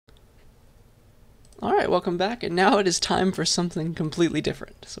All right, welcome back, and now it is time for something completely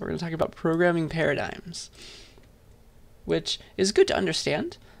different. So we're going to talk about programming paradigms, which is good to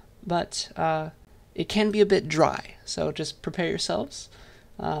understand, but it can be a bit dry, so just prepare yourselves.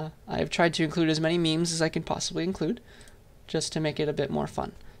 I've tried to include as many memes as I can possibly include, just to make it a bit more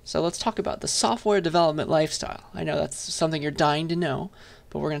fun. So let's talk about the software development lifestyle. I know that's something you're dying to know,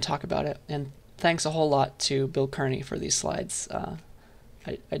 but we're going to talk about it, and thanks a whole lot to Bill Kearney for these slides.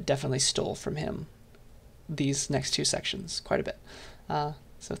 I definitely stole from him these next two sections quite a bit.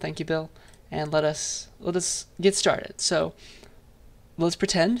 So thank you, Bill, and let us get started. So let's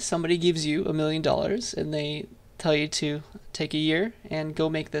pretend somebody gives you $1 million and they tell you to take a year and go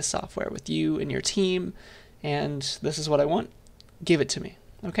make this software with you and your team, and this is what I want. Give it to me.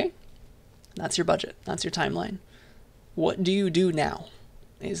 Okay? That's your budget. That's your timeline. What do you do now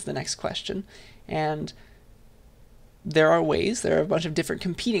is the next question. And there are a bunch of different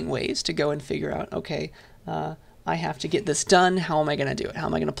competing ways to go and figure out, okay, I have to get this done. How am I going to do it? How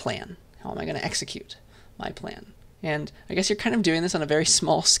am I going to plan? How am I going to execute my plan? And I guess you're kind of doing this on a very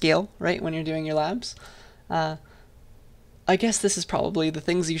small scale, right, when you're doing your labs. I guess this is probably the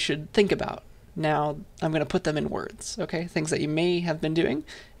things you should think about. Now, I'm going to put them in words, okay? Things that you may have been doing,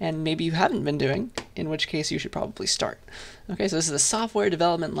 and maybe you haven't been doing, in which case you should probably start. Okay, so this is a software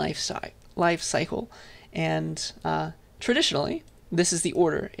development life cycle, and traditionally, this is the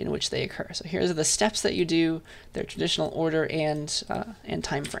order in which they occur. So here's the steps that you do, their traditional order and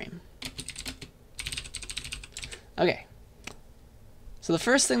time frame. Okay, so the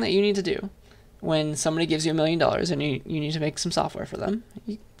first thing that you need to do when somebody gives you $1 million and you need to make some software for them,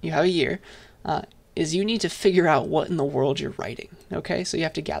 you have a year, is you need to figure out what in the world you're writing. Okay, so you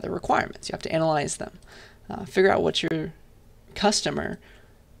have to gather requirements, you have to analyze them, figure out what your customer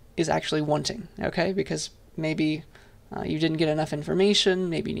is actually wanting. Okay, because maybe you didn't get enough information,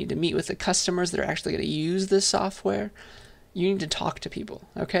 maybe you need to meet with the customers that are actually going to use this software. You need to talk to people,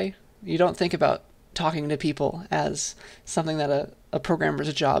 okay? You don't think about talking to people as something that a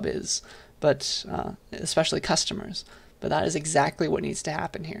programmer's job is, but especially customers. But that is exactly what needs to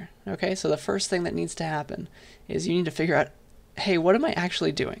happen here, okay? So the first thing that needs to happen is you need to figure out, hey, what am I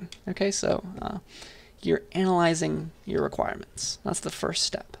actually doing? Okay, so you're analyzing your requirements. That's the first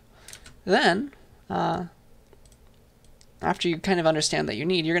step. Then, after you kind of understand that you're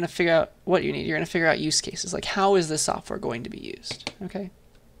going to figure out what you need. You're going to figure out use cases, like how is this software going to be used, okay?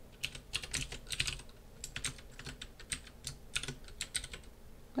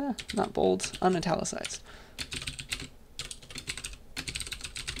 Not bold, unitalicized.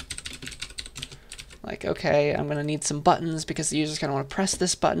 Like, okay, I'm going to need some buttons because the user's going to want to press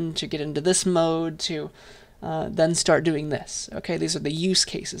this button to get into this mode to then start doing this. Okay, these are the use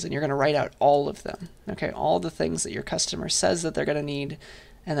cases, and you're going to write out all of them. Okay, all the things that your customer says that they're going to need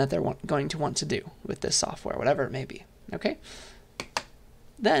and that they're going to want to do with this software, whatever it may be. Okay,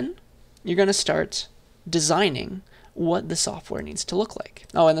 then you're going to start designing what the software needs to look like.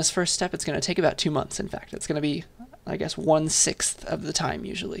 Oh, and this first step, it's going to take about 2 months. In fact, it's going to be, I guess, 1/6 of the time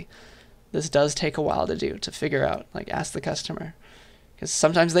usually. This does take a while to do, to figure out, like ask the customer, because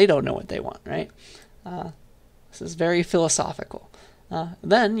sometimes they don't know what they want, right? This is very philosophical.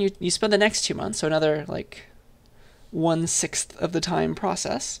 Then you spend the next 2 months, so another like 1/6 of the time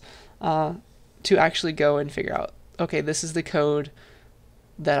process, to actually go and figure out, okay, this is the code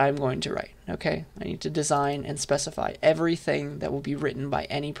that I'm going to write. Okay, I need to design and specify everything that will be written by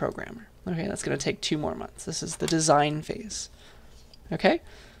any programmer. Okay, that's going to take 2 more months. This is the design phase. Okay,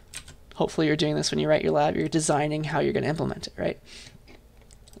 hopefully you're doing this when you write your lab. You're designing how you're going to implement it, right?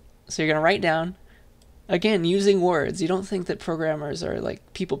 So you're going to write down, again, using words. You don't think that programmers are like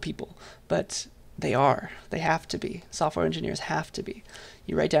people, but they are. They have to be. Software engineers have to be.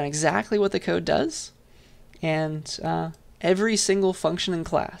 You write down exactly what the code does, and every single function in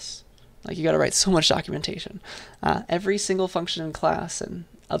class. Like, you got to write so much documentation. Every single function in class and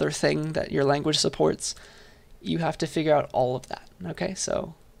other thing that your language supports, you have to figure out all of that. Okay,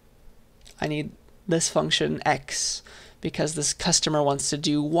 so I need this function X because this customer wants to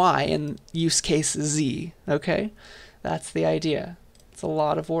do Y in use case Z. Okay, that's the idea. It's a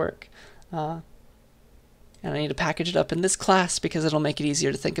lot of work. And I need to package it up in this class because it'll make it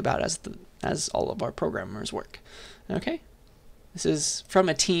easier to think about as all of our programmers work. Okay, this is from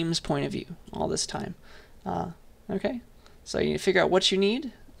a team's point of view all this time. Okay, so you need to figure out what you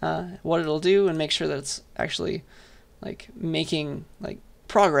need, what it'll do, and make sure that it's actually like making like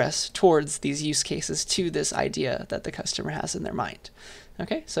progress towards these use cases to this idea that the customer has in their mind.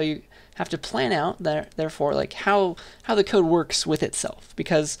 Okay, so you have to plan out therefore like how the code works with itself,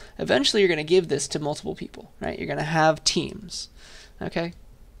 because eventually you're going to give this to multiple people, right? You're going to have teams. Okay,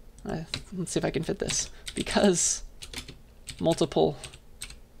 Let's see if I can fit this. Because multiple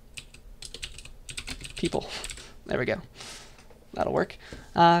people. There we go. That'll work.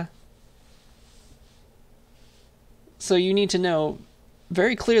 So you need to know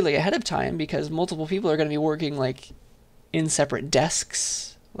very clearly ahead of time, because multiple people are going to be working like in separate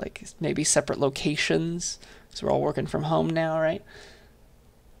desks, like maybe separate locations. So we're all working from home now, right?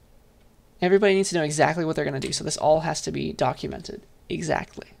 Everybody needs to know exactly what they're going to do. So this all has to be documented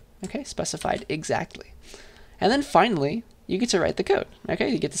exactly. Okay, specified exactly. And then finally, you get to write the code. Okay,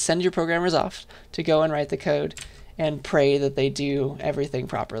 you get to send your programmers off to go and write the code and pray that they do everything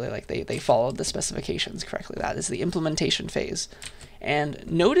properly, like they followed the specifications correctly. That is the implementation phase.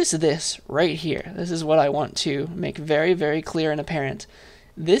 And notice this right here. This is what I want to make very, very clear and apparent.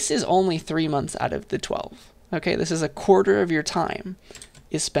 This is only 3 months out of the 12. Okay, this is a quarter of your time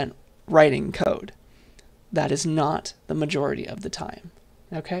is spent writing code. That is not the majority of the time.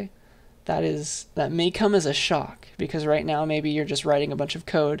 Okay? That may come as a shock, because right now maybe you're just writing a bunch of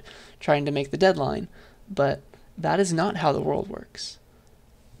code trying to make the deadline, but that is not how the world works.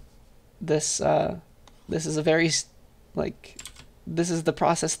 This is a very, this is the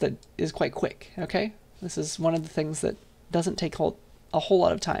process that is quite quick, okay? This is one of the things that doesn't take a whole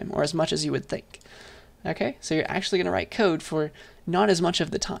lot of time, or as much as you would think. Okay, so you're actually going to write code for not as much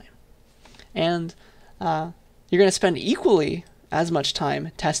of the time. And you're going to spend equally as much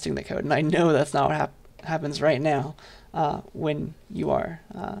time testing the code. And I know that's not what happens right now when you are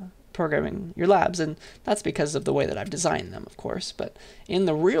programming your labs, and that's because of the way that I've designed them, of course. But in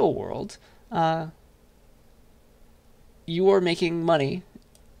the real world, you are making money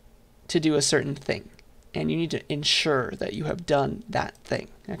to do a certain thing, and you need to ensure that you have done that thing.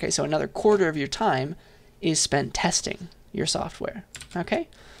 Okay, so another quarter of your time is spent testing your software. Okay,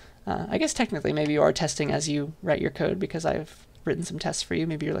 I guess technically maybe you are testing as you write your code, because I've written some tests for you.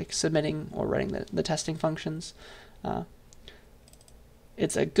 Maybe you're like submitting or writing the testing functions.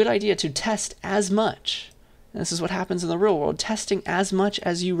 It's a good idea to test as much. And this is what happens in the real world, testing as much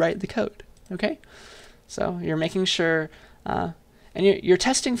as you write the code. Okay, so you're making sure, and you're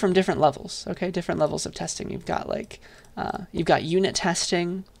testing from different levels. Okay, different levels of testing. You've got you've got unit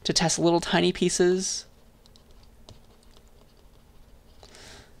testing to test little tiny pieces.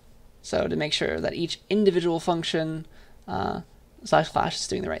 So to make sure that each individual function / class is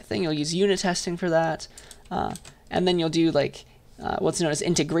doing the right thing, you'll use unit testing for that. And then you'll do what's known as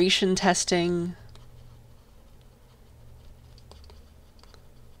integration testing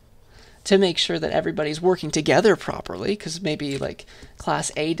to make sure that everybody's working together properly, because maybe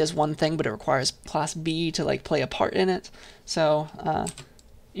class A does one thing, but it requires class B to play a part in it. So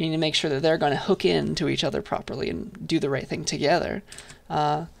you need to make sure that they're going to hook into each other properly and do the right thing together.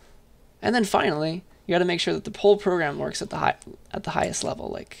 And then finally, you got to make sure that the whole program works at the highest level.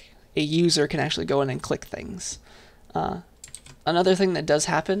 Like a user can actually go in and click things. Another thing that does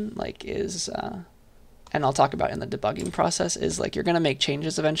happen, is, and I'll talk about in the debugging process, is you're going to make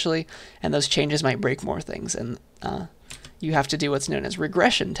changes eventually, and those changes might break more things, and you have to do what's known as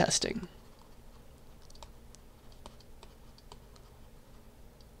regression testing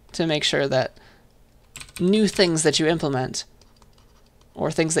to make sure that new things that you implement or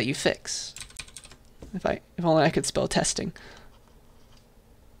things that you fix, if only I could spell testing,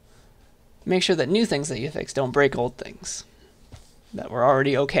 make sure that new things that you fix don't break old things that were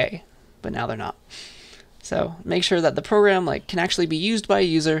already okay, but now they're not. So make sure that the program can actually be used by a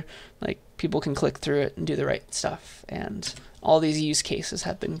user, people can click through it and do the right stuff, and all these use cases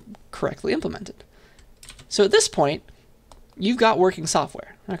have been correctly implemented. So at this point, you've got working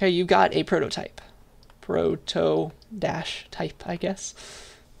software. Okay, you've got a prototype. Proto-type, I guess.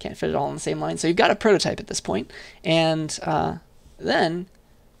 Can't fit it all in the same line. So you've got a prototype at this point, and then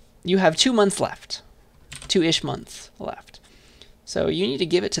you have 2 months left, 2-ish months left. So you need to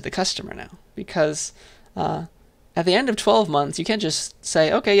give it to the customer now, because at the end of 12 months, you can't just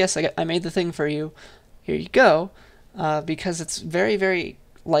say, okay, yes, I made the thing for you, here you go, because it's very, very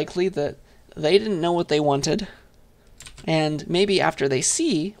likely that they didn't know what they wanted, and maybe after they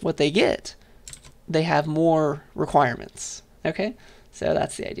see what they get, they have more requirements. Okay, so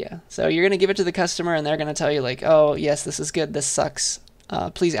that's the idea. So you're going to give it to the customer, and they're going to tell you oh, yes, this is good, this sucks,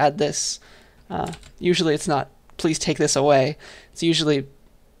 please add this. Usually it's not, please take this away. It's usually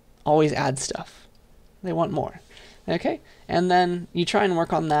always add stuff. They want more. Okay, and then you try and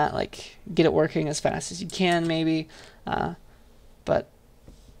work on that, get it working as fast as you can maybe, but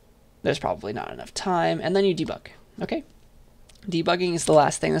there's probably not enough time, and then you debug. Okay, debugging is the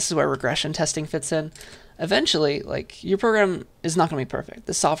last thing. This is where regression testing fits in. eventually, like, your program is not going to be perfect.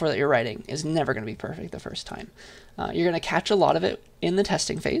 The software that you're writing is never going to be perfect the first time. You're going to catch a lot of it in the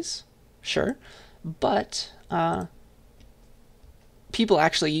testing phase, sure, but people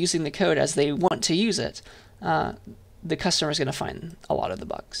actually using the code as they want to use it, the customer is going to find a lot of the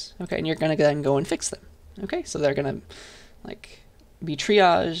bugs, okay, and you're going to then go and fix them, okay? So they're going to, like, be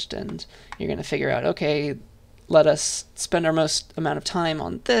triaged, and you're going to figure out, okay, let us spend our most amount of time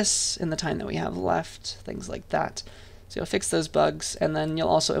on this in the time that we have left, things like that. So you'll fix those bugs, and then you'll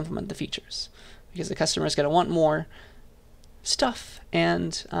also implement the features, because the customer is going to want more stuff,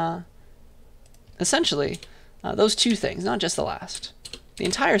 and essentially, those two things, not just the last, the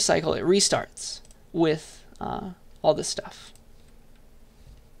entire cycle, it restarts with all this stuff.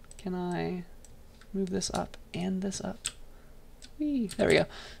 Can I move this up and this up? Whee, there we go.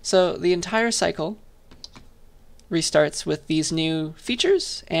 So the entire cycle restarts with these new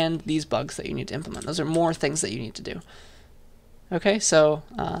features and these bugs that you need to implement. Those are more things that you need to do. Okay, so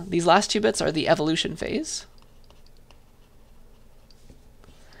these last two bits are the evolution phase.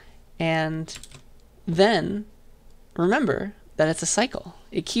 And then remember that it's a cycle.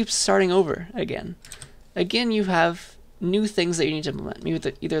 It keeps starting over again. Again, you have new things that you need to implement.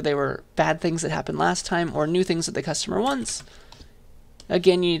 Either they were bad things that happened last time or new things that the customer wants.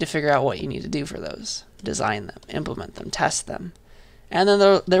 Again, you need to figure out what you need to do for those. Design them, implement them, test them. And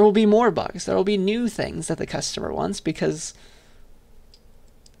then there will be more bugs. There will be new things that the customer wants, because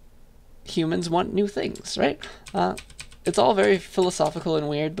humans want new things, right? It's all very philosophical and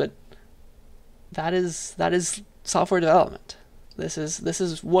weird, but that is software development. This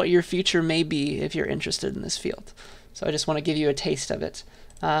is what your future may be if you're interested in this field. So I just want to give you a taste of it.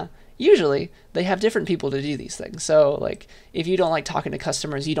 Usually, they have different people to do these things. So, like, if you don't like talking to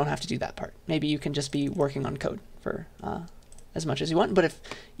customers, you don't have to do that part. Maybe you can just be working on code for as much as you want. But if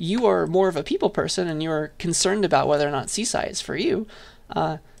you are more of a people person and you're concerned about whether or not CSCI is for you,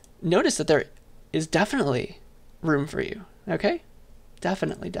 notice that there is definitely room for you. Okay?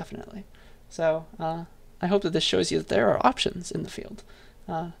 Definitely, definitely. So, I hope that this shows you that there are options in the field,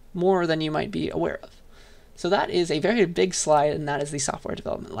 more than you might be aware of. So that is a very big slide, and that is the software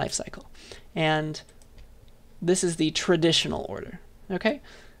development lifecycle. And this is the traditional order, okay?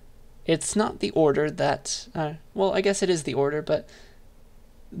 It's not the order that, well, I guess it is the order, but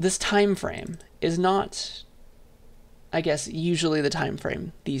this time frame is not, I guess, usually the time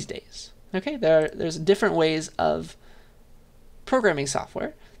frame these days, okay? There's different ways of programming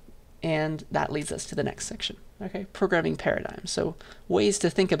software, and that leads us to the next section, okay? Programming paradigms, so ways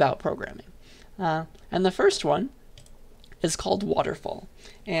to think about programming. And the first one is called waterfall.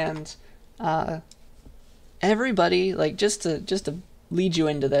 And everybody, like, just to lead you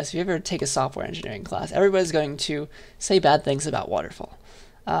into this, if you ever take a software engineering class, everybody's going to say bad things about waterfall.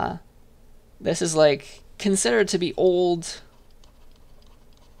 This is, like, considered to be old.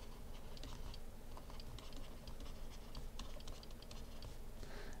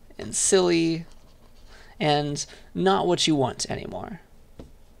 And silly, and not what you want anymore.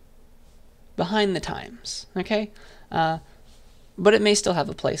 Behind the times, okay? But it may still have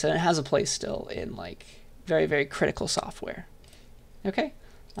a place, and it has a place still in, like, very, very critical software, okay?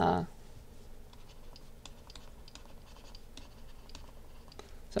 So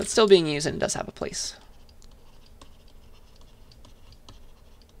it's still being used, and it does have a place.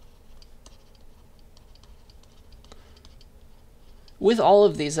 With all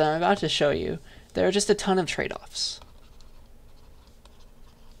of these that I'm about to show you, there are just a ton of trade-offs.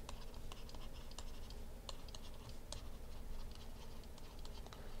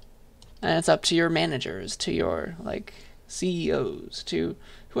 And it's up to your managers, to your, like, CEOs, to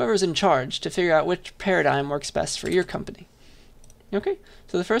whoever's in charge to figure out which paradigm works best for your company. Okay,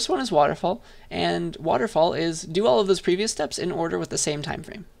 so the first one is waterfall, and waterfall is do all of those previous steps in order with the same time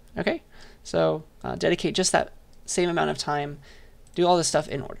frame. Okay, so dedicate just that same amount of time, do all this stuff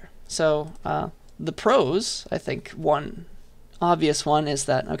in order. So the pros, I think one obvious one is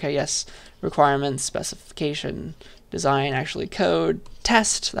that, okay, yes, requirements, specification, design, actually code,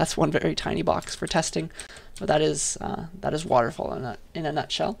 test. That's one very tiny box for testing, but that is waterfall in a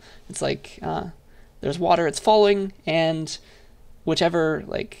nutshell. It's like there's water, it's falling, and whichever,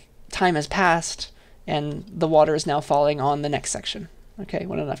 like, time has passed, and the water is now falling on the next section. Okay,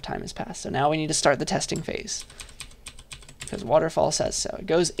 when enough time has passed. So now we need to start the testing phase, because waterfall says so. It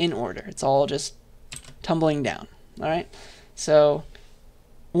goes in order. It's all just tumbling down. All right. So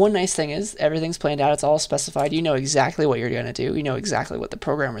one nice thing is everything's planned out. It's all specified. You know exactly what you're going to do. You know exactly what the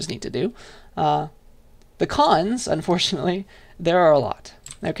programmers need to do. The cons, unfortunately, there are a lot.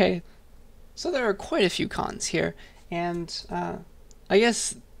 Okay, so there are quite a few cons here, and I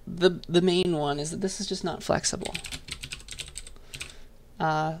guess the main one is that this is just not flexible.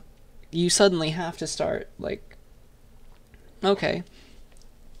 You suddenly have to start like, okay,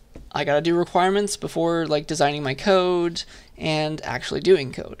 I gotta do requirements before like designing my code and actually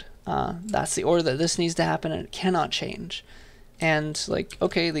doing code. That's the order that this needs to happen, and it cannot change. And like,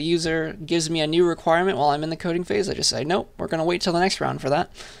 okay, the user gives me a new requirement while I'm in the coding phase. I just say, nope, we're gonna wait till the next round for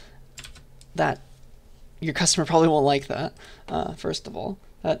that. That your customer probably won't like that. First of all,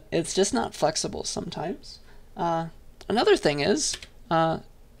 it's just not flexible sometimes. Another thing is,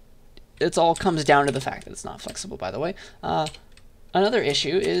 it all comes down to the fact that it's not flexible. By the way, another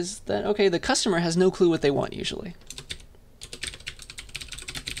issue is that, okay, the customer has no clue what they want usually.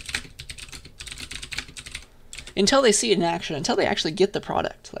 Until they see it in action, until they actually get the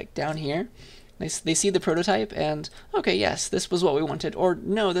product, like down here, they see the prototype and, okay, yes, this was what we wanted, or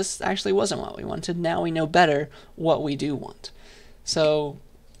no, this actually wasn't what we wanted. Now we know better what we do want. So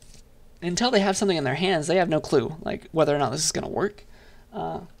until they have something in their hands, they have no clue like whether or not this is going to work.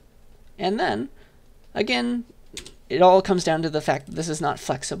 And then, again, it all comes down to the fact that this is not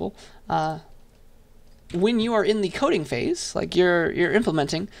flexible. When you are in the coding phase, like you're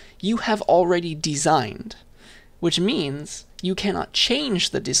implementing, you have already designed, which means you cannot change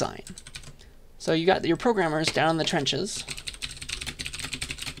the design. So you got your programmers down in the trenches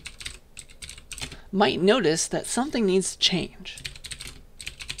might notice that something needs to change.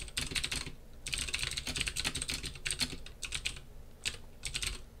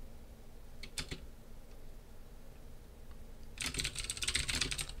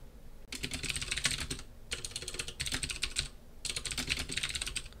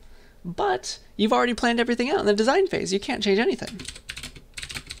 But you've already planned everything out in the design phase. You can't change anything.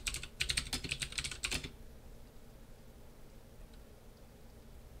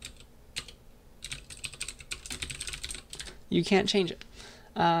 You can't change it.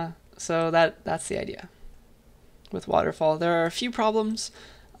 So that's the idea. With waterfall, there are a few problems,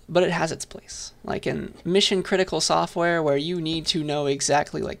 but it has its place. Like in mission critical software where you need to know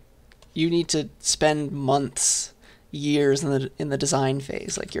exactly, like you need to spend months, years in the design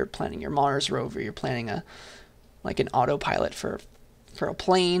phase. Like you're planning your Mars rover, you're planning an autopilot for a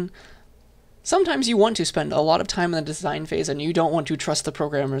plane. Sometimes you want to spend a lot of time in the design phase and you don't want to trust the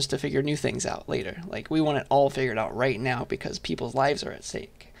programmers to figure new things out later. Like we want it all figured out right now because people's lives are at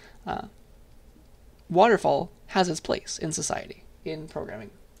stake. Waterfall has its place in society, in programming,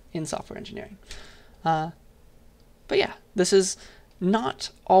 in software engineering. But yeah, this is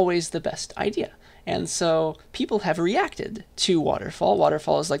not always the best idea. And so people have reacted to waterfall.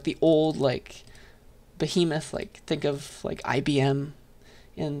 Waterfall is like the old like behemoth, like think of like IBM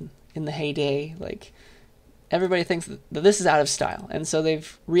in the heyday. Like everybody thinks that this is out of style, and so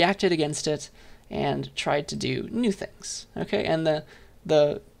they've reacted against it and tried to do new things. Okay, and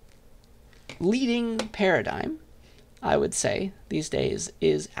the leading paradigm, I would say, these days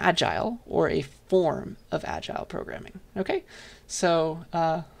is agile, or a form of agile programming. Okay,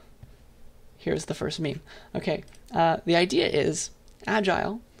 so here's the first meme. Okay, the idea is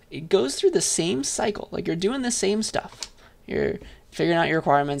agile. It goes through the same cycle. Like you're doing the same stuff. You're figuring out your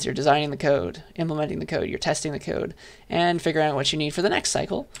requirements, you're designing the code, implementing the code, you're testing the code, and figuring out what you need for the next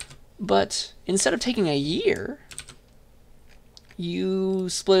cycle. But instead of taking a year, you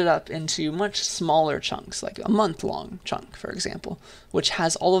split it up into much smaller chunks, like a month-long chunk, for example, which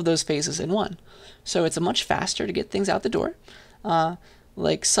has all of those phases in one. So it's much faster to get things out the door.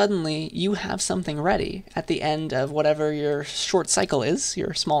 Like suddenly you have something ready at the end of whatever your short cycle is,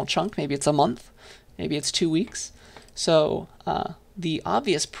 your small chunk. Maybe it's a month, maybe it's 2 weeks. So the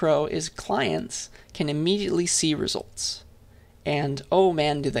obvious pro is clients can immediately see results, and oh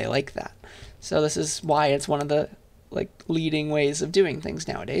man, do they like that. So this is why it's one of the leading ways of doing things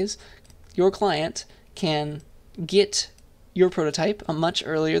nowadays. Your client can get your prototype much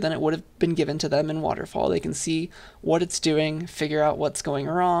earlier than it would have been given to them in waterfall. They can see what it's doing, figure out what's going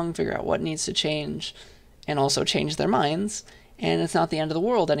wrong, figure out what needs to change, and also change their minds. And it's not the end of the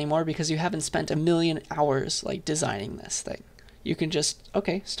world anymore because you haven't spent 1 million hours designing this thing. You can just,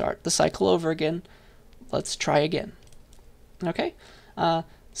 okay, start the cycle over again. Let's try again. Okay?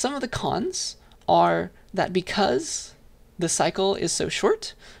 Some of the cons are that because the cycle is so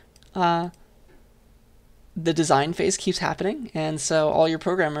short, the design phase keeps happening, and so all your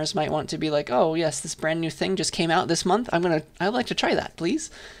programmers might want to be like, oh yes, this brand new thing just came out this month, I'd like to try that,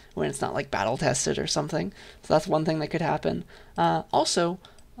 please, when it's not battle tested or something. So that's one thing that could happen. Also,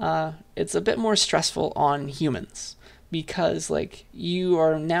 it's a bit more stressful on humans because you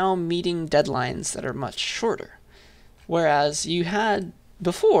are now meeting deadlines that are much shorter, whereas you had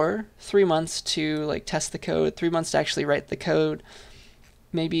before 3 months to test the code, 3 months to actually write the code.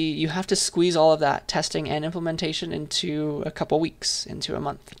 maybe you have to squeeze all of that testing and implementation into a couple weeks, into a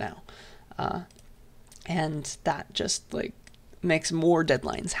month now. And that just like makes more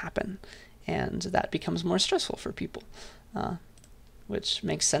deadlines happen, and that becomes more stressful for people, which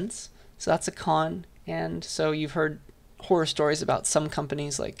makes sense. So that's a con. And so you've heard horror stories about some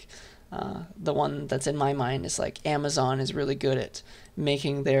companies, like the one that's in my mind is like Amazon is really good at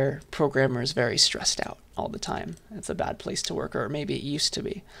making their programmers very stressed out all the time. It's a bad place to work, or maybe it used to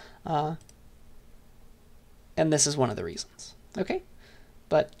be. And this is one of the reasons. Okay?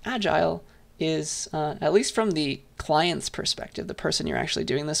 But Agile is, at least from the client's perspective, the person you're actually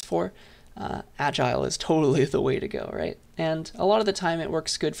doing this for, Agile is totally the way to go, right? And a lot of the time it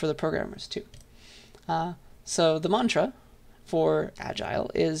works good for the programmers too. So the mantra for Agile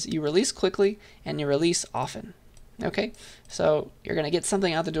is you release quickly and you release often. Okay? So you're going to get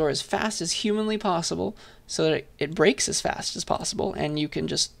something out the door as fast as humanly possible so that it breaks as fast as possible, and you can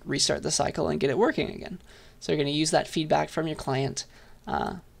just restart the cycle and get it working again. So you're going to use that feedback from your client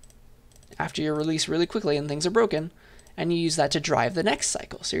after you release really quickly and things are broken, and you use that to drive the next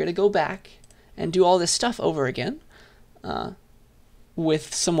cycle. So you're going to go back and do all this stuff over again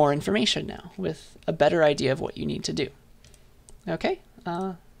with some more information now, with a better idea of what you need to do. Okay?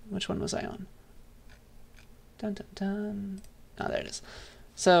 Which one was I on? Dun, dun, dun. Oh, there it is.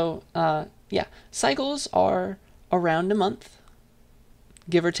 So, yeah, cycles are around a month,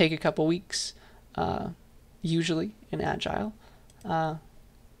 give or take a couple weeks, usually in Agile.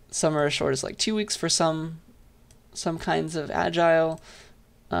 Some are as short as like 2 weeks for some kinds of Agile,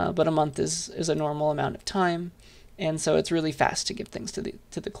 but a month is a normal amount of time, and so it's really fast to give things to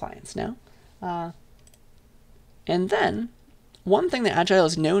the clients now. And then one thing that Agile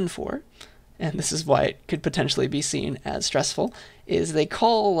is known for, and this is why it could potentially be seen as stressful, is they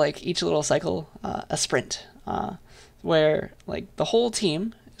call like each little cycle a sprint, where like the whole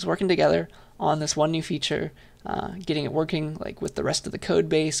team is working together on this one new feature, getting it working like with the rest of the code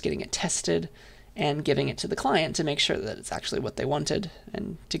base, getting it tested, and giving it to the client to make sure that it's actually what they wanted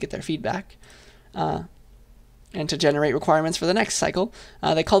and to get their feedback, and to generate requirements for the next cycle.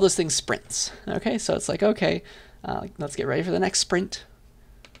 They call those things sprints. Okay, so it's like, okay, let's get ready for the next sprint.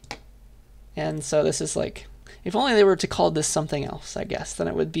 And so this is like, if only they were to call this something else, I guess, then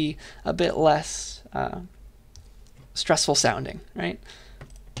it would be a bit less stressful sounding, right?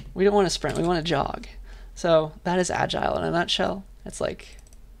 We don't want to sprint, we want to jog. So that is Agile in a nutshell. It's like,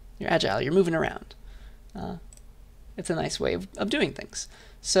 you're Agile, you're moving around. It's a nice way of doing things.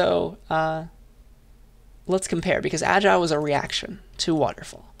 So let's compare, because Agile was a reaction to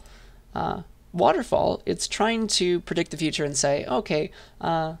Waterfall. Waterfall, it's trying to predict the future and say, okay,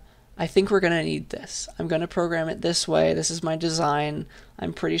 I think we're going to need this. I'm going to program it this way. This is my design.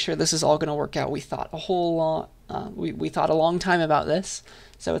 I'm pretty sure this is all going to work out. We thought a whole lot. We thought a long time about this,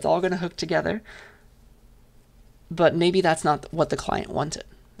 so it's all going to hook together. But maybe that's not what the client wanted.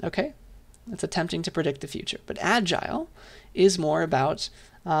 Okay, it's attempting to predict the future. But Agile is more about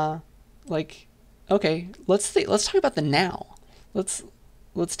like, okay, let's talk about the now. Let's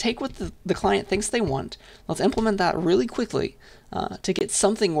take what the client thinks they want. Let's implement that really quickly to get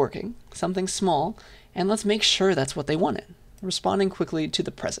something working, something small, and let's make sure that's what they wanted. Responding quickly to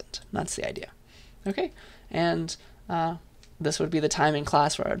the present. That's the idea. Okay? And this would be the time in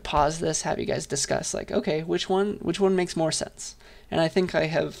class where I would pause this, have you guys discuss, like, okay, which one makes more sense? And I think I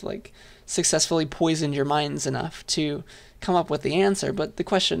have like successfully poisoned your minds enough to come up with the answer, but the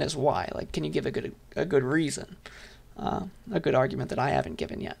question is why? Like, can you give a good reason? A good argument that I haven't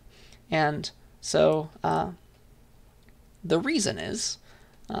given yet. And so the reason is,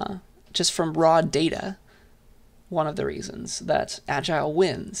 just from raw data, one of the reasons that Agile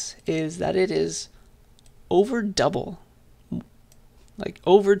wins is that it is over double, like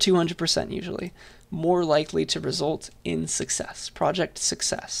over 200% usually, more likely to result in success, project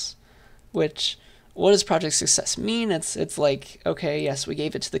success. Which, what does project success mean? It's like, okay, yes, we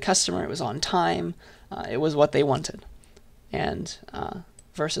gave it to the customer, it was on time, it was what they wanted. And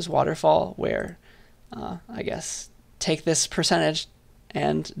versus Waterfall, where I guess take this percentage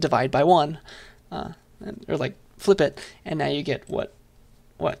and divide by 1, or like flip it, and now you get what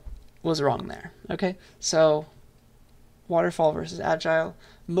was wrong there. Okay, so Waterfall versus Agile.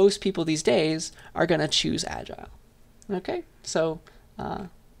 Most people these days are going to choose Agile. Okay, so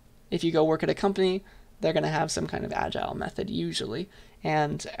if you go work at a company, they're going to have some kind of Agile method usually.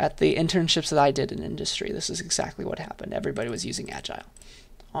 And at the internships that I did in industry, this is exactly what happened. Everybody was using Agile.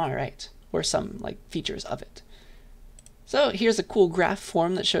 All right, or some like features of it. So here's a cool graph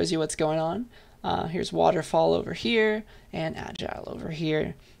form that shows you what's going on. Here's waterfall over here and agile over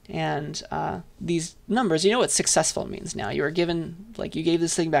here. And these numbers, you know what successful means now. You were given, like, you gave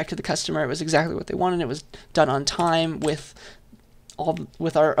this thing back to the customer. It was exactly what they wanted. It was done on time with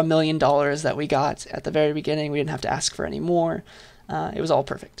our $1 million that we got at the very beginning. We didn't have to ask for any more. It was all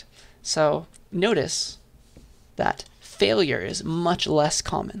perfect. So notice that failure is much less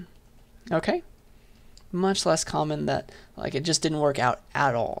common. Okay? Much less common that, like, it just didn't work out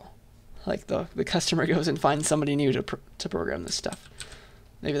at all. Like the customer goes and finds somebody new to program this stuff.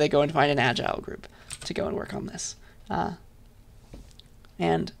 Maybe they go and find an agile group to go and work on this.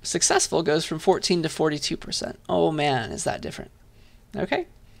 And successful goes from 14 to 42%. Oh man, is that different. Okay?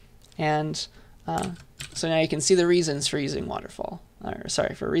 And so now you can see the reasons for using waterfall. Or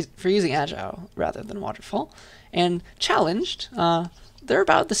sorry, for using agile rather than waterfall. And challenged, they're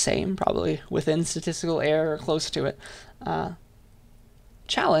about the same, probably within statistical error or close to it.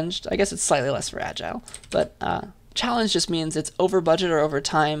 Challenged, I guess it's slightly less for agile, but challenge just means it's over budget or over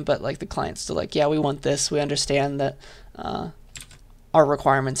time, but like the client's still like, yeah, we want this. We understand that our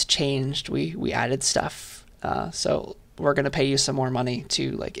requirements changed. We added stuff, so we're going to pay you some more money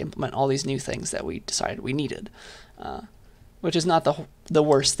to like implement all these new things that we decided we needed, which is not the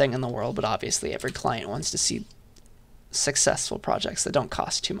worst thing in the world, but obviously every client wants to see successful projects that don't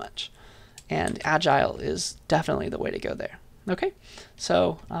cost too much, and agile is definitely the way to go there. Okay,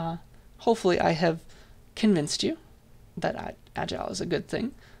 so hopefully I have convinced you that agile is a good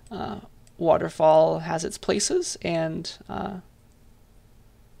thing. Waterfall has its places, and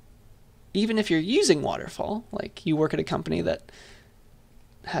even if you're using waterfall, like you work at a company that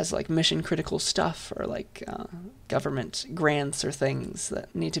has like mission critical stuff or like government grants or things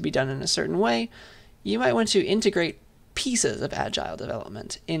that need to be done in a certain way, you might want to integrate pieces of agile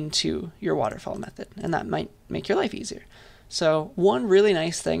development into your waterfall method, and that might make your life easier. So one really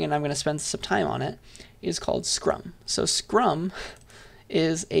nice thing, and I'm going to spend some time on it, is called Scrum. So Scrum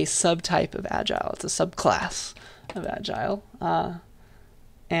is a subtype of Agile. It's a subclass of Agile.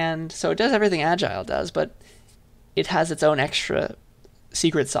 And so it does everything Agile does, but it has its own extra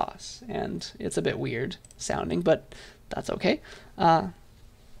secret sauce. And it's a bit weird sounding, but that's okay.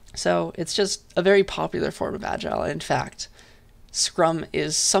 So it's just a very popular form of Agile. In fact, Scrum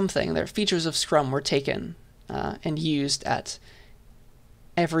is something, their features of Scrum were taken and used at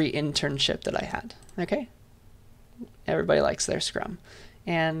every internship that I had. Okay? Everybody likes their Scrum.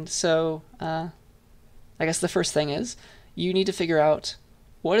 And so I guess the first thing is you need to figure out,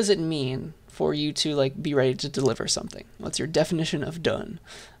 what does it mean for you to like be ready to deliver something? What's your definition of done?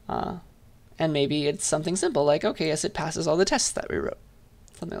 And maybe it's something simple like, okay, yes, it passes all the tests that we wrote.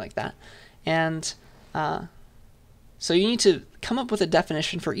 Something like that. And so you need to come up with a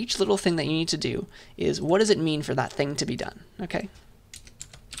definition for each little thing that you need to do. Is what does it mean for that thing to be done? Okay.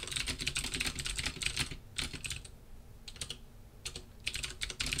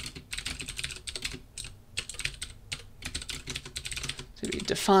 To be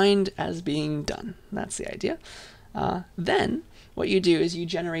defined as being done. That's the idea. Then what you do is you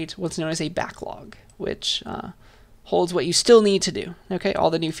generate what's known as a backlog, which holds what you still need to do. Okay,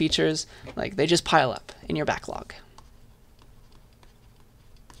 all the new features, like they just pile up in your backlog.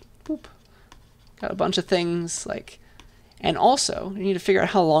 Boop. Got a bunch of things like, and also you need to figure out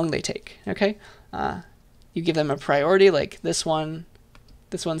how long they take. Okay, you give them a priority, like this one's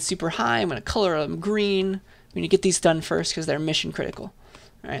super high. I'm going to color them green. We need to get these done first because they're mission critical.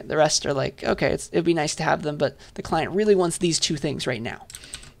 All right, the rest are like, okay, it'd be nice to have them, but the client really wants these two things right now.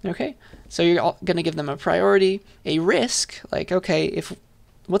 Okay, so you're going to give them a priority, a risk, like, okay,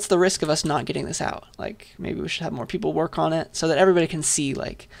 what's the risk of us not getting this out? Like, maybe we should have more people work on it so that everybody can see,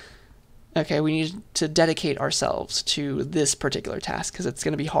 like, okay, we need to dedicate ourselves to this particular task because it's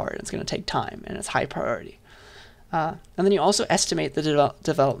going to be hard, it's going to take time, and it's high priority. And then you also estimate the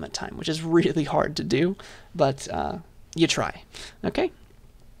development time, which is really hard to do, but you try. Okay?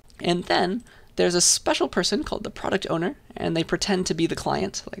 And then there's a special person called the product owner, and they pretend to be the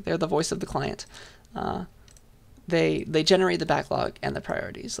client, like they're the voice of the client. They generate the backlog and the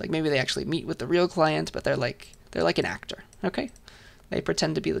priorities. Like maybe they actually meet with the real client, but they're like an actor. Okay? They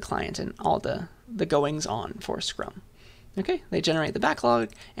pretend to be the client in all the goings on for Scrum. Okay? They generate the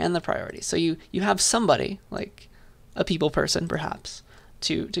backlog and the priorities. So you have somebody, like a people person perhaps,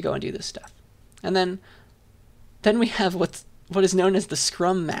 to go and do this stuff. And then we have what is known as the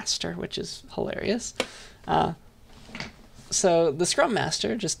Scrum Master, which is hilarious. So the Scrum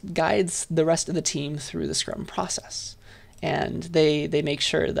Master just guides the rest of the team through the Scrum process. and they make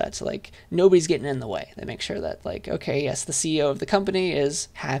sure that like nobody's getting in the way. They make sure that like, okay, yes, the CEO of the company is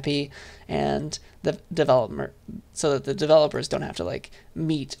happy, and the developer, so that the developers don't have to like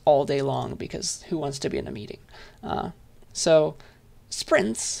meet all day long, because who wants to be in a meeting? So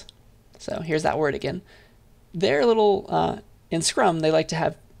sprints, so here's that word again. They're a little in Scrum, they like to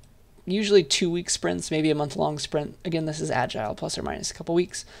have usually 2-week sprints, maybe a month-long sprint. Again, this is agile, plus or minus a couple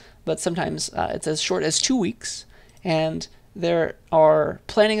weeks, but sometimes it's as short as 2 weeks. And there are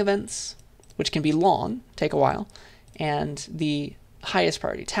planning events, which can be long, take a while, and the highest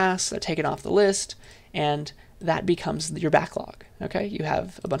priority tasks are taken off the list, and that becomes your backlog. Okay, you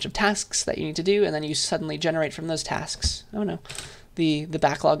have a bunch of tasks that you need to do, and then you suddenly generate from those tasks, oh no, the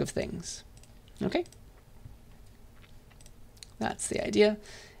backlog of things. Okay, that's the idea.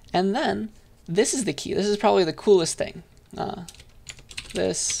 And then this is the key. This is probably the coolest thing.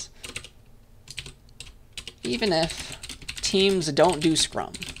 Even if teams don't do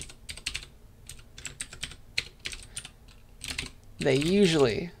Scrum, they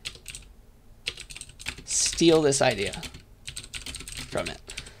usually steal this idea from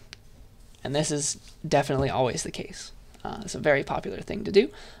it. And this is definitely always the case. It's a very popular thing to do.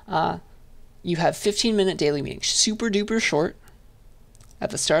 You have 15-minute daily meetings, super duper short, at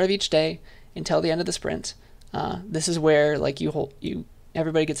the start of each day until the end of the sprint. This is where like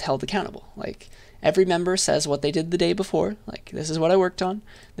everybody gets held accountable. Like every member says what they did the day before. Like, this is what I worked on.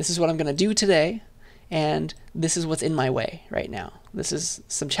 This is what I'm going to do today. And this is what's in my way right now. This is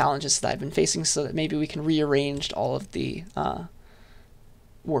some challenges that I've been facing, so that maybe we can rearrange all of the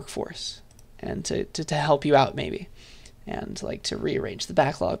workforce and to help you out maybe. And like to rearrange the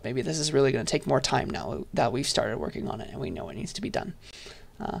backlog. Maybe this is really going to take more time now that we've started working on it and we know it needs to be done.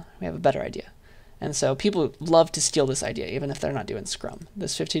 We have a better idea. And so people love to steal this idea, even if they're not doing Scrum.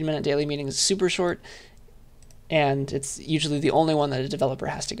 This 15-minute daily meeting is super short, and it's usually the only one that a developer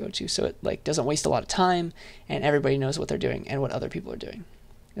has to go to. So it like doesn't waste a lot of time, and everybody knows what they're doing and what other people are doing.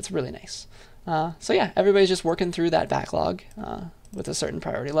 It's really nice. So yeah, everybody's just working through that backlog with a certain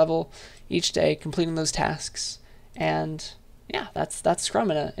priority level each day, completing those tasks. And yeah, that's Scrum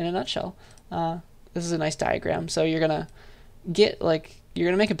in a nutshell. This is a nice diagram. So you're gonna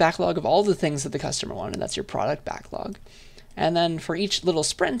make a backlog of all the things that the customer wanted. That's your product backlog. And then for each little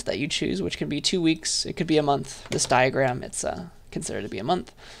sprint that you choose, which can be 2 weeks, it could be a month. This diagram, it's considered to be a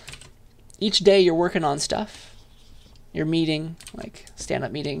month. Each day you're working on stuff. You're meeting, like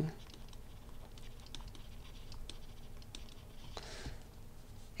stand-up meeting.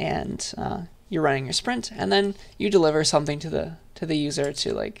 And you're running your sprint, and then you deliver something to the user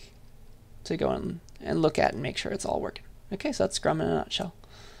to go and look at and make sure it's all working. Okay, so that's Scrum in a nutshell.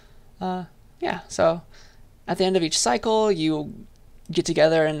 Yeah, so at the end of each cycle, you get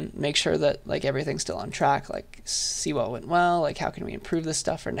together and make sure that like everything's still on track, like see what went well, like how can we improve this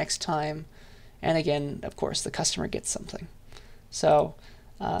stuff for next time. And again, of course, the customer gets something. So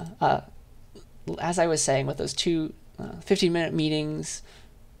as I was saying, with those two 15-minute meetings,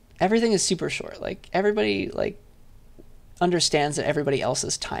 everything is super short. Like everybody understands that everybody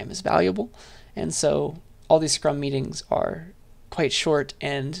else's time is valuable, and so all these Scrum meetings are quite short,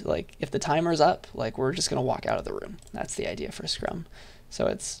 and like if the timer's up, like we're just gonna walk out of the room. That's the idea for Scrum. So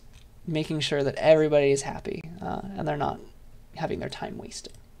it's making sure that everybody is happy and they're not having their time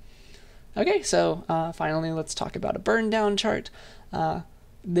wasted. Okay, so finally let's talk about a burn down chart.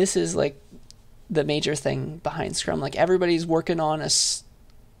 This is like the major thing behind Scrum. Like everybody's working on a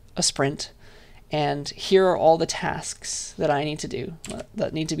sprint, and here are all the tasks that I need to do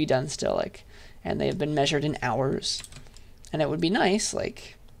that need to be done still, like, and they've been measured in hours. And it would be nice,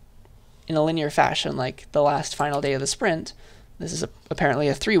 like in a linear fashion, like the last final day of the sprint, this is apparently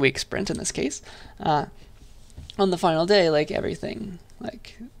a 3-week sprint in this case, on the final day, like everything,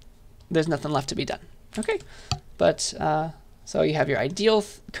 like there's nothing left to be done. Okay, but so you have your ideal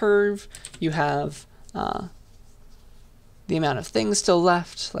curve, you have the amount of things still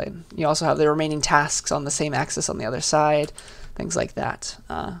left, like you also have the remaining tasks on the same axis on the other side, things like that,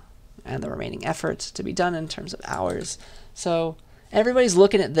 and the remaining effort to be done in terms of hours. So everybody's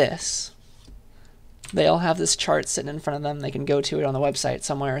looking at this. They all have this chart sitting in front of them. They can go to it on the website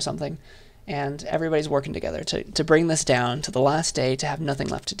somewhere or something, and everybody's working together to bring this down to the last day to have nothing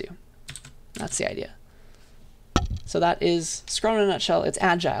left to do. That's the idea. So that is Scrum in a nutshell. It's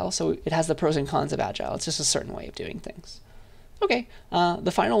agile, so it has the pros and cons of agile. It's just a certain way of doing things. Okay,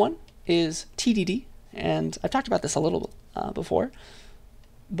 the final one is TDD, and I've talked about this a little before,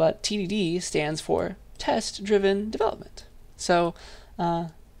 but TDD stands for Test-Driven Development. So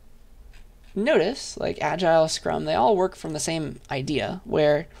notice, like Agile, Scrum, they all work from the same idea,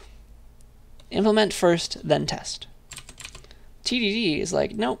 where implement first, then test. TDD is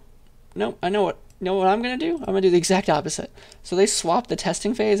like, nope, I know what I'm going to do? I'm going to do the exact opposite. So they swap the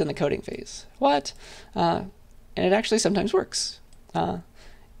testing phase and the coding phase. What? And it actually sometimes works.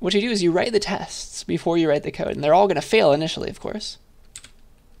 What you do is you write the tests before you write the code, and they're all going to fail initially, of course.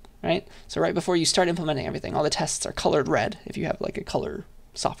 Right? So right before you start implementing everything, all the tests are colored red if you have like a color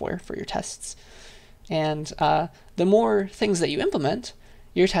software for your tests. And the more things that you implement,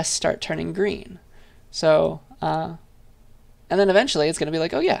 your tests start turning green. So, and then eventually it's going to be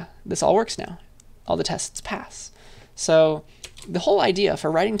like, oh yeah, this all works now. All the tests pass. So the whole idea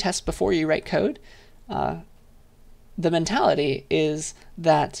for writing tests before you write code, the mentality is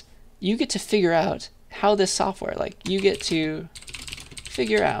that you get to figure out how this software, like you get to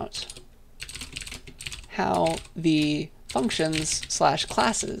figure out how the functions /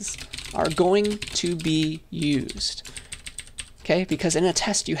 classes are going to be used. Okay, because in a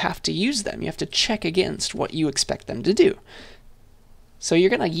test you have to use them. You have to check against what you expect them to do. So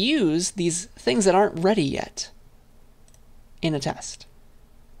you're going to use these things that aren't ready yet in a test.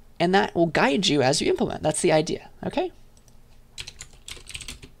 And that will guide you as you implement. That's the idea, okay?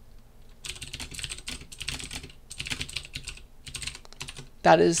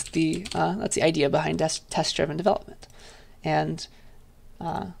 That's the idea behind test-driven development. And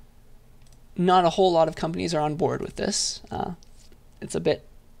not a whole lot of companies are on board with this. It's a bit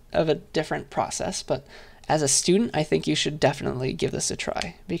of a different process, but as a student, I think you should definitely give this a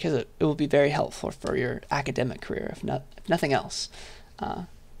try because it will be very helpful for your academic career, if nothing else,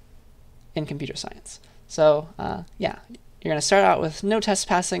 in computer science. So yeah, you're going to start out with no tests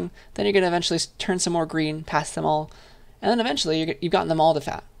passing, then you're going to eventually turn some more green, pass them all, and then eventually you've gotten them all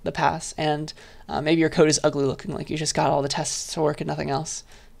to pass, and maybe your code is ugly looking, like you just got all the tests to work and nothing else.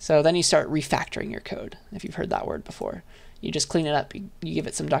 So then you start refactoring your code, if you've heard that word before. You just clean it up, you give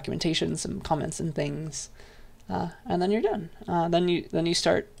it some documentation, some comments and things, and then you're done. Then you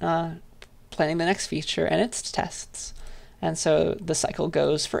start planning the next feature and its tests. And so the cycle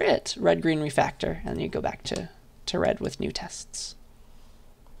goes for it, red, green, refactor, and then you go back to red with new tests.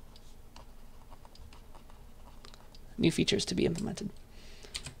 New features to be implemented.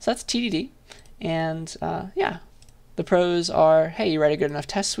 So that's TDD, and yeah. The pros are, hey, you write a good enough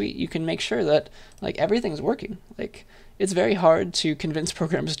test suite, you can make sure that like everything's working. Like it's very hard to convince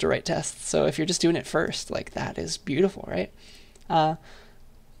programs to write tests. So if you're just doing it first, like that is beautiful, right?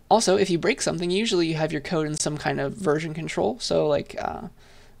 Also, if you break something, usually you have your code in some kind of version control. So like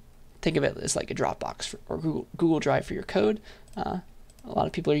think of it as like a Dropbox or Google Drive for your code. A lot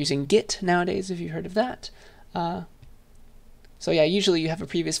of people are using Git nowadays, if you've heard of that. So yeah, usually you have a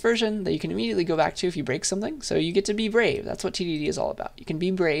previous version that you can immediately go back to if you break something. So you get to be brave. That's what TDD is all about. You can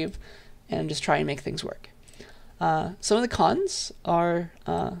be brave and just try and make things work. Some of the cons are,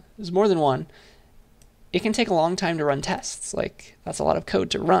 there's more than one. It can take a long time to run tests. Like that's a lot of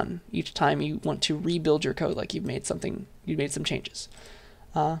code to run each time you want to rebuild your code, like you've made some changes.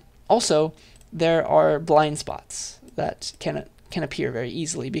 Also, there are blind spots that can appear very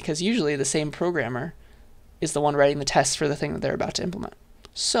easily because usually the same programmer is the one writing the tests for the thing that they're about to implement.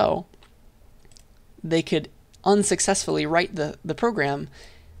 So they could unsuccessfully write the program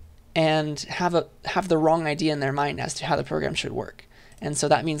and have the wrong idea in their mind as to how the program should work. And so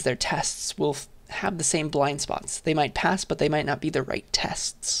that means their tests will have the same blind spots. They might pass, but they might not be the right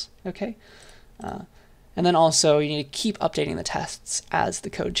tests, okay? And then also you need to keep updating the tests as the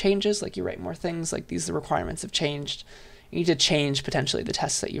code changes, like you write more things, like the requirements have changed. You need to change potentially the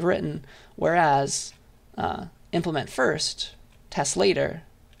tests that you've written, whereas implement first, test later,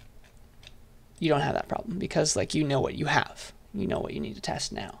 you don't have that problem because like you know what you have. You know what you need to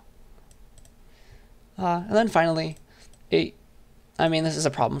test now. And then finally, I mean, this is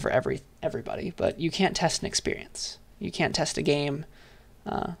a problem for everybody, but you can't test an experience. You can't test a game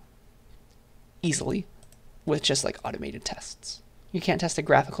easily with just like automated tests. You can't test a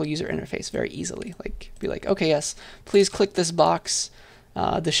graphical user interface very easily. Like be like, okay, yes, please click this box.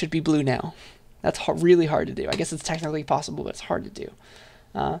 This should be blue now. That's really hard to do. I guess it's technically possible, but it's hard to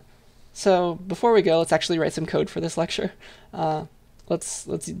do. So before we go, let's actually write some code for this lecture. Let's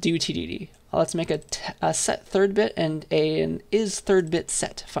do TDD. Let's make a set third bit and an is third bit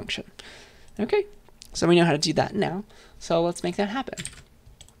set function. Okay, so we know how to do that now. So let's make that happen.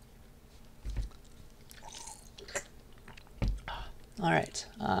 All right,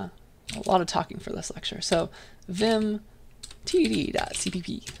 a lot of talking for this lecture. So vim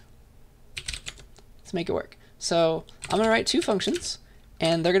tdd.cpp. Let's make it work. So I'm going to write two functions,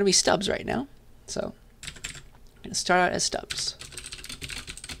 and they're going to be stubs right now. So I'm going to start out as stubs.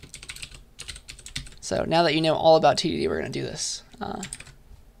 So now that you know all about TDD, we're going to do this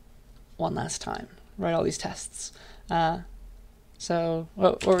one last time. Write all these tests. So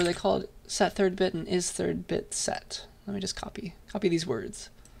what were they called? Set third bit and is third bit set. Let me just copy these words.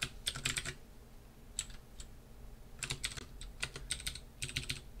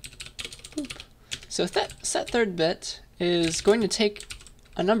 Boop. So set third bit is going to take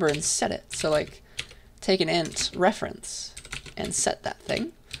a number and set it. So like take an int reference and set that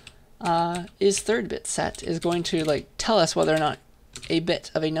thing. Is third bit set is going to like tell us whether or not a bit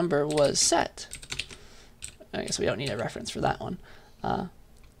of a number was set. I guess we don't need a reference for that one.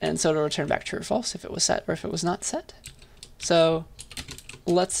 And so it'll return back true or false if it was set or if it was not set. So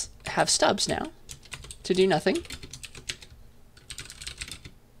let's have stubs now to do nothing.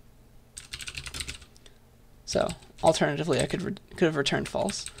 So alternatively, I could have returned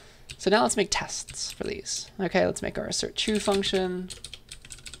false. So now let's make tests for these. Okay, let's make our assert true function.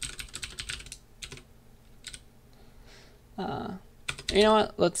 You know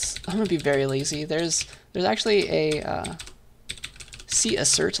what? I'm gonna be very lazy. There's actually a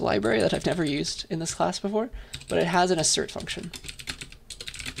CSCI library that I've never used in this class before, but it has an assert function,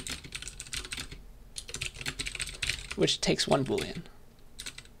 which takes one boolean.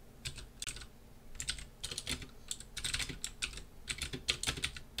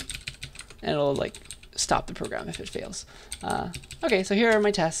 And it'll like stop the program if it fails. Okay, so here are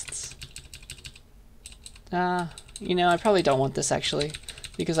my tests. You know, I probably don't want this actually,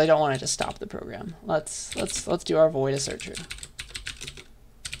 because I don't want it to stop the program. Let's do our void assert true.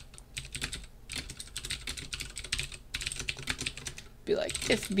 Be like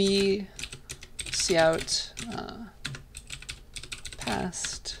if b cout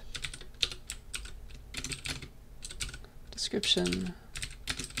past description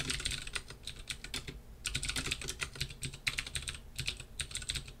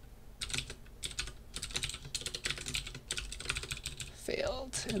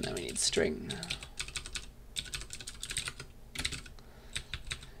failed, and then we need string.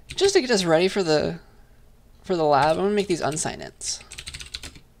 Just to get us ready for the lab, I'm gonna make these unsigned ints,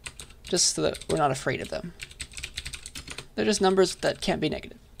 just so that we're not afraid of them. They're just numbers that can't be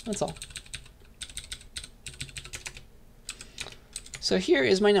negative. That's all. So here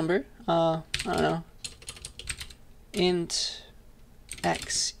is my number. I don't know. Int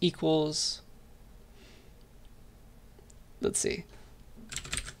x equals. Let's see.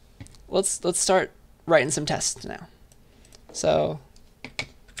 Let's start writing some tests now. So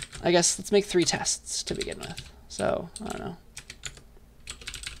I guess let's make 3 tests to begin with. So I don't know.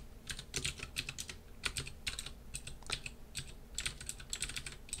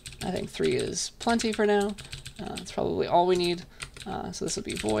 I think 3 is plenty for now. That's probably all we need. So this will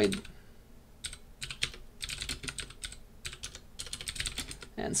be void.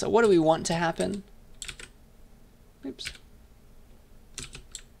 And so what do we want to happen? Oops.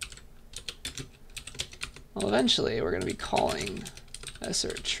 Well, eventually we're going to be calling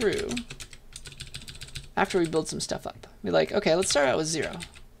assert true after we build some stuff up. Be like, okay, let's start out with 0.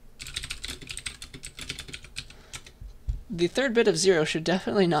 The third bit of 0 should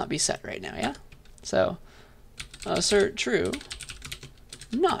definitely not be set right now, yeah? So assert true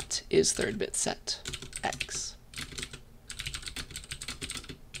not is third bit set x.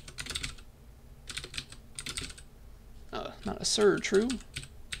 Not assert true.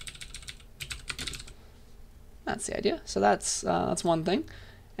 That's the idea. So that's one thing.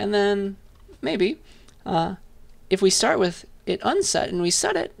 And then maybe if we start with it unset and we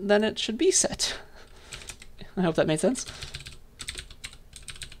set it, then it should be set. I hope that made sense.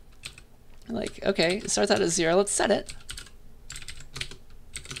 Like, okay, it starts out at 0, let's set it.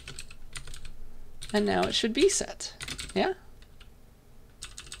 And now it should be set. Yeah?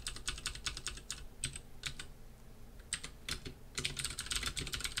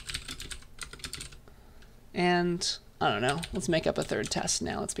 And I don't know, let's make up a third test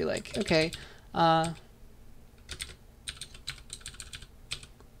now. Let's be like, okay,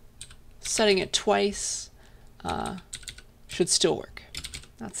 setting it twice should still work.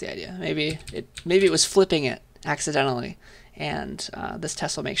 That's the idea. Maybe it was flipping it accidentally, and this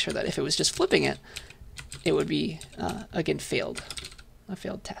test will make sure that if it was just flipping it, it would be again a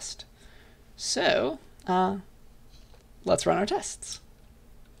failed test. So let's run our tests.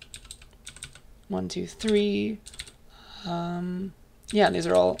 1, 2, 3. Yeah, these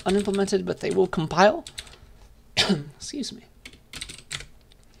are all unimplemented, but they will compile. Excuse me.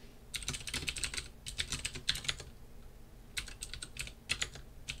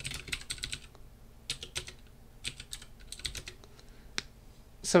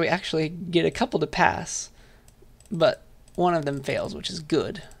 So we actually get a couple to pass, but one of them fails, which is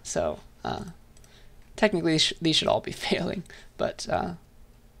good. So technically these should all be failing, but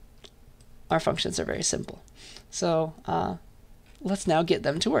our functions are very simple. So let's now get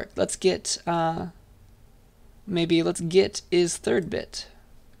them to work. Let's get, maybe let's get is third bit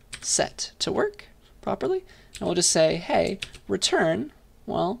set to work properly. And we'll just say, hey, return,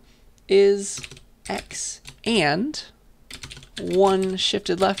 well, is x and 1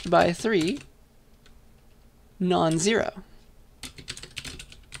 shifted left by 3 non-zero.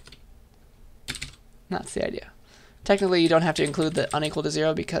 That's the idea. Technically, you don't have to include the unequal to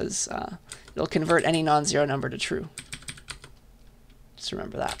 0 because it'll convert any non-zero number to true. Just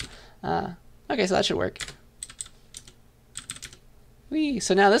remember that. Okay, so that should work. Whee!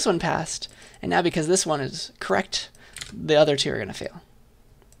 So now this one passed, and now because this one is correct, the other two are going to fail.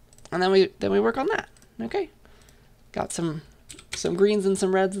 And then we work on that. Okay, got some greens and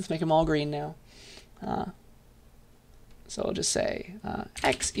some reds. Let's make them all green now. So I'll just say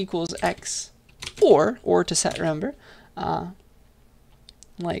x equals x, or to set, remember.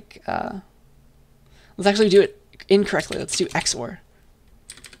 Let's actually do it incorrectly. Let's do XOR,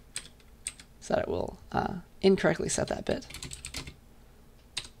 so that it will incorrectly set that bit.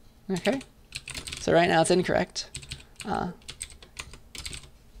 Okay, so right now it's incorrect. Dun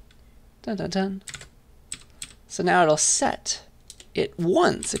dun dun. So now it'll set it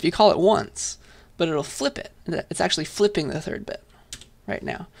once if you call it once, but it'll flip it. It's actually flipping the third bit right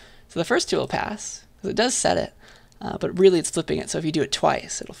now. So the first two will pass because it does set it, but really it's flipping it. So if you do it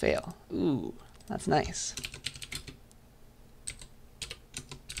twice, it'll fail. Ooh, that's nice.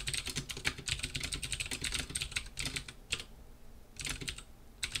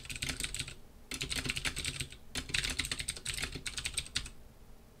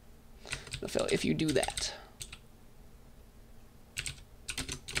 It'll fail if you do that.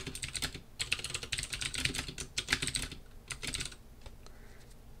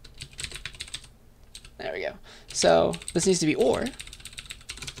 There we go. So this needs to be OR.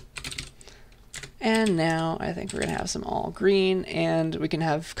 And now I think we're going to have some all green, and we can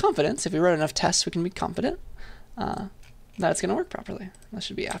have confidence. If we run enough tests, we can be confident that it's going to work properly. That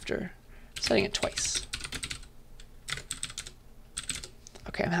should be after setting it twice.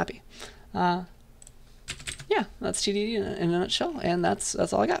 Okay, I'm happy. Yeah, that's TDD in a nutshell, and that's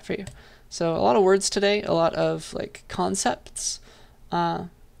all I got for you. So a lot of words today, a lot of like concepts. That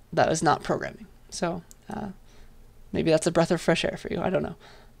was not programming. So maybe that's a breath of fresh air for you. I don't know,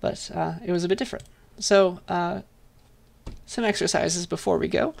 but it was a bit different. So some exercises before we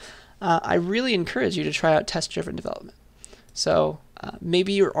go. I really encourage you to try out test-driven development. So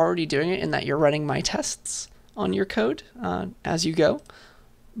maybe you're already doing it in that you're running my tests on your code as you go,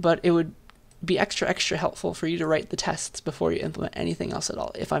 but it would be extra helpful for you to write the tests before you implement anything else at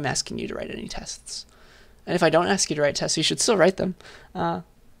all, if I'm asking you to write any tests. And if I don't ask you to write tests, you should still write them,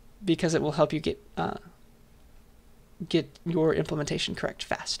 because it will help you get your implementation correct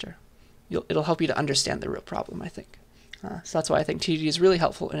faster. It'll help you to understand the real problem, I think. So that's why I think TDD is really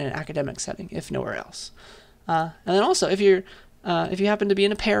helpful in an academic setting, if nowhere else. And then also, if you happen to be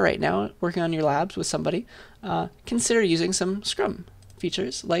in a pair right now, working on your labs with somebody, consider using some Scrum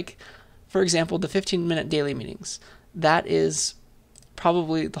features, like, for example, the 15-minute daily meetings. That is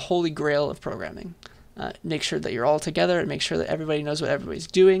probably the holy grail of programming. Make sure that you're all together and make sure that everybody knows what everybody's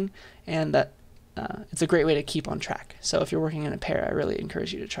doing, and that it's a great way to keep on track. So if you're working in a pair, I really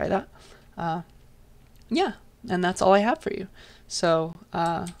encourage you to try that. Yeah, and that's all I have for you. So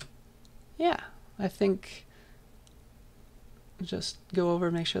yeah, I think just go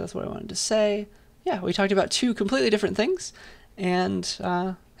over, make sure that's what I wanted to say. Yeah, we talked about two completely different things and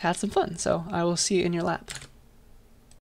had some fun. So I will see you in your lab.